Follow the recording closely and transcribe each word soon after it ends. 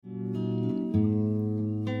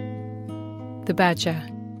the badger.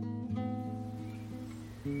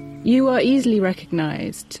 You are easily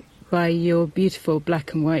recognised by your beautiful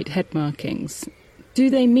black and white head markings. Do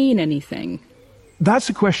they mean anything? That's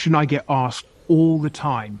a question I get asked all the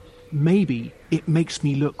time. Maybe it makes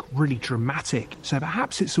me look really dramatic, so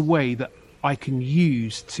perhaps it's a way that I can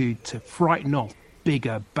use to frighten off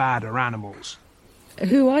bigger, badder animals.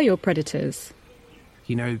 Who are your predators?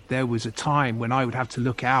 You know, there was a time when I would have to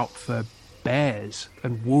look out for bears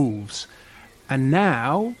and wolves, and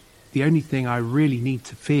now the only thing I really need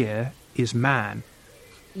to fear is man.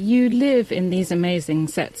 You live in these amazing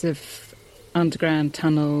sets of underground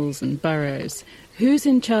tunnels and burrows. Who's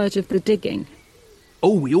in charge of the digging?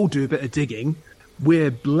 Oh, we all do a bit of digging.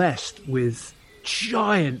 We're blessed with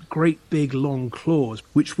giant, great big long claws,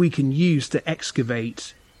 which we can use to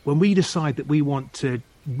excavate when we decide that we want to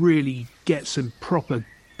really get some proper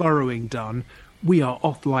burrowing done. We are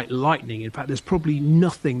off like lightning. In fact, there's probably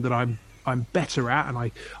nothing that I'm better at,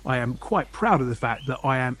 and I am quite proud of the fact that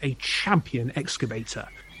I am a champion excavator.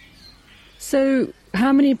 So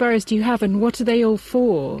how many burrows do you have, and what are they all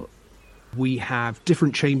for? We have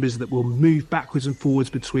different chambers that will move backwards and forwards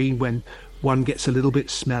between when one gets a little bit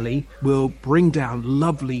smelly. We'll bring down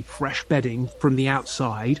lovely fresh bedding from the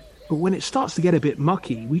outside, but when it starts to get a bit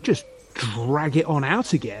mucky, we just drag it on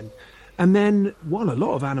out again. And then while a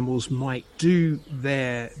lot of animals might do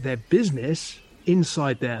their business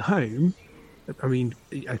inside their home, I mean,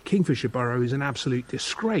 a kingfisher burrow is an absolute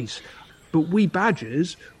disgrace. But we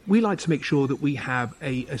badgers, we like to make sure that we have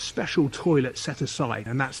a special toilet set aside,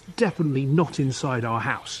 and that's definitely not inside our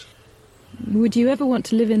house. Would you ever want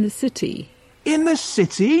to live in the city? In the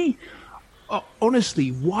city? Honestly,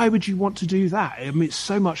 why would you want to do that? I mean, it's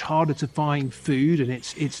so much harder to find food, and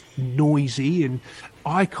it's noisy, and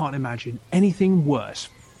I can't imagine anything worse.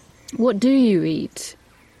 What do you eat?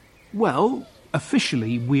 Well,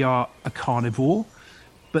 officially we are a carnivore,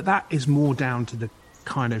 but that is more down to the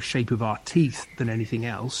kind of shape of our teeth than anything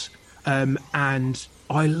else. And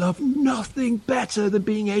I love nothing better than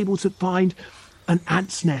being able to find an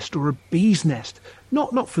ant's nest or a bee's nest.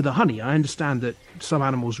 Not for the honey. I understand that some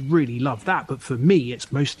animals really love that, but for me,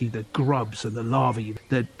 it's mostly the grubs and the larvae.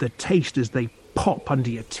 The taste as they pop under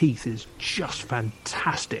your teeth is just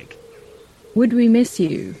fantastic. Would we miss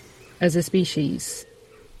you as a species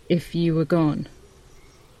if you were gone?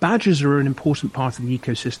 Badgers are an important part of the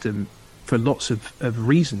ecosystem for lots of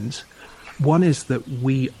reasons. One is that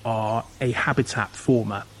we are a habitat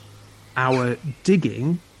former. Our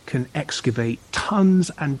digging can excavate tons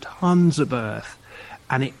and tons of earth,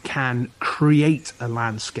 and it can create a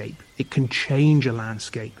landscape. It can change a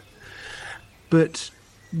landscape. But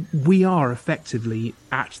we are effectively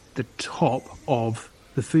at the top of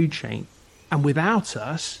the food chain. And without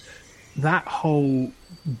us, that whole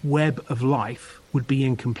web of life would be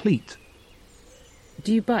incomplete.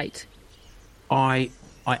 Do you bite? I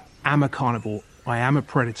am a carnivore. I am a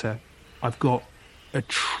predator. I've got a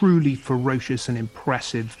truly ferocious and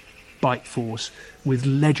impressive bite force with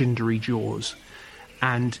legendary jaws.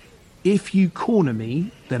 And if you corner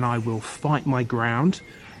me, then I will fight my ground.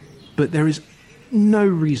 But there is no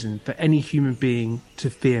reason for any human being to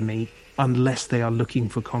fear me unless they are looking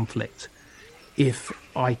for conflict. If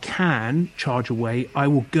I can charge away, I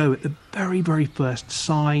will go at the very, very first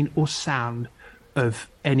sign or sound of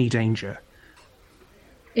any danger.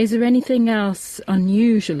 Is there anything else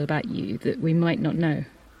unusual about you that we might not know?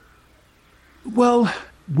 Well,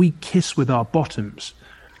 we kiss with our bottoms.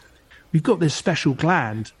 We've got this special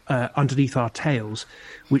gland underneath our tails,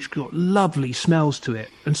 which got lovely smells to it.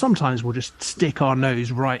 And sometimes we'll just stick our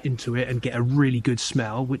nose right into it and get a really good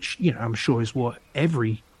smell, which, you know, I'm sure is what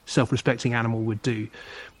every self-respecting animal would do.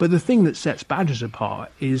 But the thing that sets badgers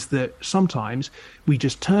apart is that sometimes we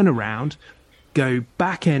just turn around, go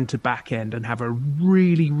back end to back end, and have a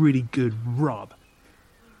really, really good rub.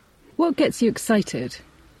 What gets you excited?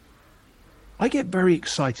 I get very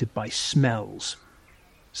excited by smells.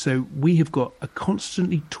 So we have got a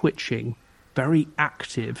constantly twitching, very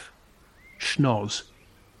active schnoz,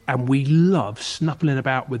 and we love snuffling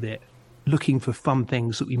about with it, looking for fun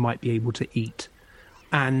things that we might be able to eat.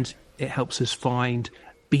 And it helps us find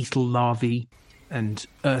beetle larvae and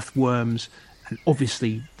earthworms, and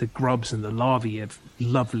obviously the grubs and the larvae of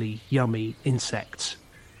lovely, yummy insects.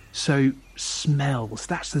 So smells,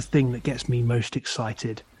 that's the thing that gets me most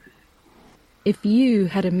excited. If you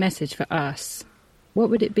had a message for us, what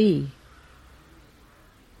would it be?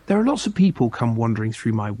 There are lots of people come wandering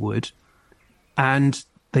through my wood, and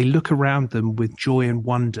they look around them with joy and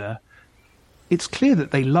wonder. It's clear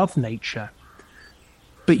that they love nature,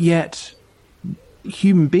 but yet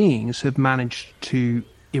human beings have managed to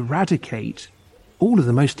eradicate all of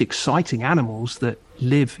the most exciting animals that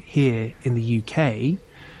live here in the UK,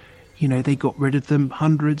 they got rid of them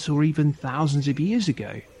hundreds or even thousands of years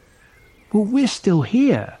ago. Well, we're still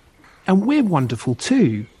here, and we're wonderful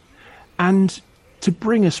too. And to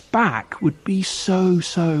bring us back would be so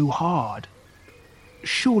hard.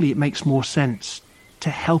 Surely it makes more sense to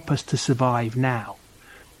help us to survive now.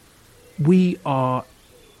 We are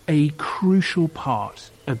a crucial part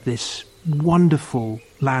of this wonderful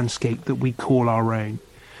landscape that we call our own.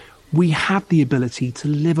 We have the ability to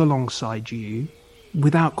live alongside you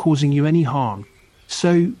without causing you any harm.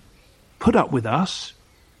 So put up with us,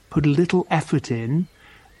 put a little effort in,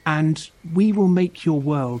 and we will make your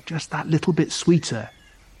world just that little bit sweeter,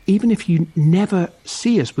 even if you never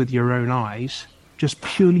see us with your own eyes, just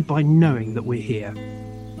purely by knowing that we're here.